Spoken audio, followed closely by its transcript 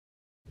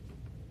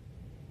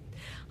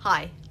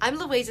Hi, I'm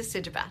Louisa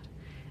Sijabat,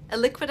 a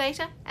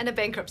liquidator and a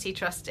bankruptcy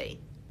trustee.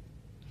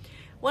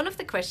 One of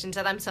the questions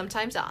that I'm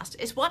sometimes asked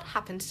is what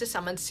happens to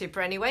someone's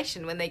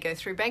superannuation when they go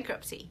through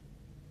bankruptcy?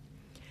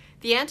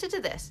 The answer to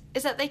this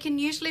is that they can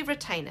usually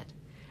retain it,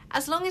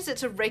 as long as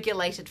it's a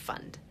regulated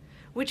fund,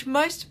 which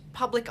most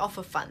public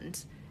offer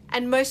funds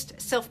and most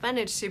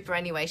self-managed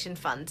superannuation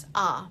funds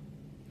are.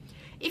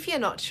 If you're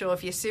not sure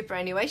if your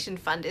superannuation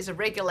fund is a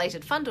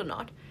regulated fund or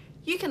not,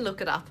 you can look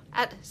it up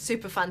at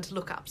Superfund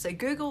Lookup. So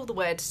Google the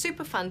word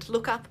Superfund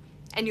Lookup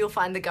and you'll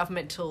find the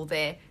government tool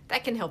there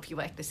that can help you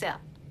work this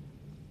out.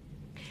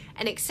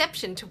 An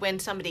exception to when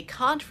somebody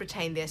can't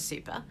retain their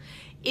super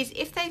is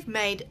if they've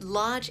made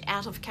large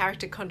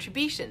out-of-character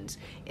contributions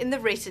in the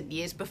recent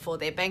years before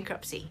their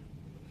bankruptcy.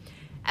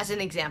 As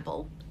an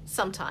example,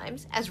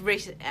 sometimes,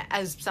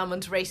 as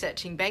someone's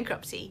researching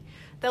bankruptcy,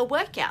 they'll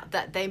work out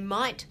that they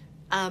might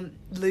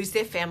lose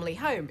their family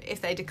home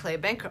if they declare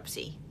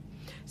bankruptcy.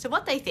 So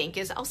what they think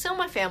is, I'll sell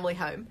my family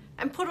home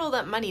and put all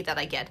that money that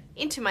I get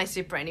into my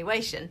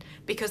superannuation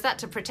because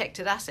that's a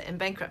protected asset in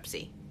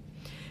bankruptcy.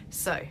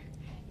 So,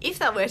 if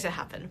that were to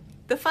happen,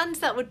 the funds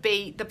that would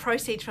be the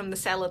proceeds from the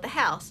sale of the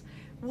house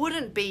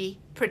wouldn't be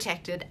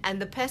protected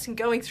and the person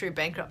going through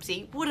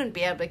bankruptcy wouldn't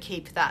be able to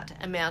keep that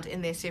amount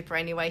in their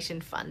superannuation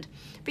fund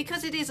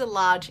because it is a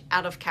large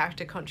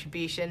out-of-character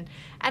contribution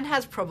and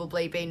has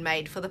probably been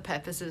made for the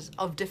purposes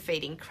of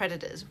defeating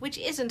creditors, which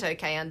isn't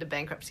okay under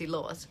bankruptcy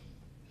laws.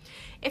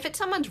 If it's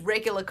someone's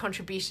regular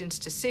contributions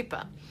to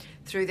super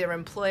through their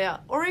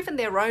employer or even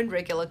their own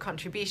regular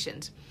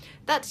contributions,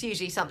 that's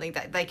usually something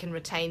that they can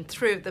retain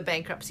through the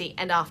bankruptcy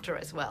and after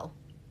as well.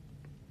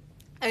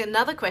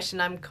 Another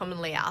question I'm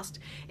commonly asked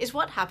is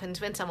what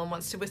happens when someone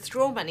wants to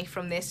withdraw money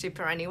from their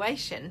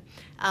superannuation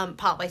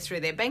partway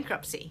through their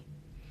bankruptcy.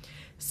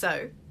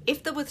 So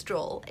if the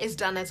withdrawal is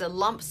done as a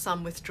lump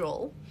sum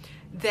withdrawal,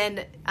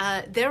 then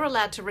they're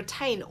allowed to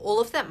retain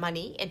all of that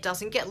money. It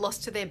doesn't get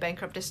lost to their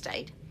bankrupt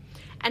estate.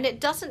 And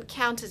it doesn't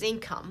count as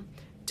income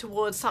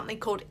towards something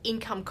called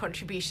income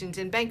contributions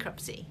in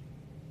bankruptcy.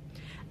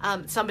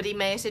 Somebody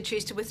may also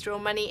choose to withdraw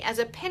money as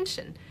a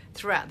pension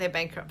throughout their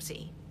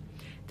bankruptcy.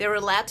 They're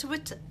allowed to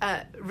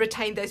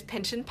retain those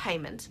pension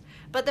payments,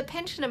 but the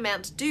pension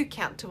amounts do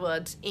count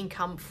towards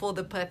income for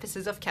the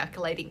purposes of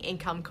calculating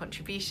income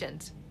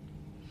contributions.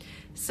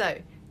 So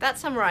that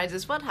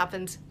summarises what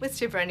happens with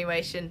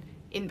superannuation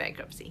in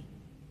bankruptcy.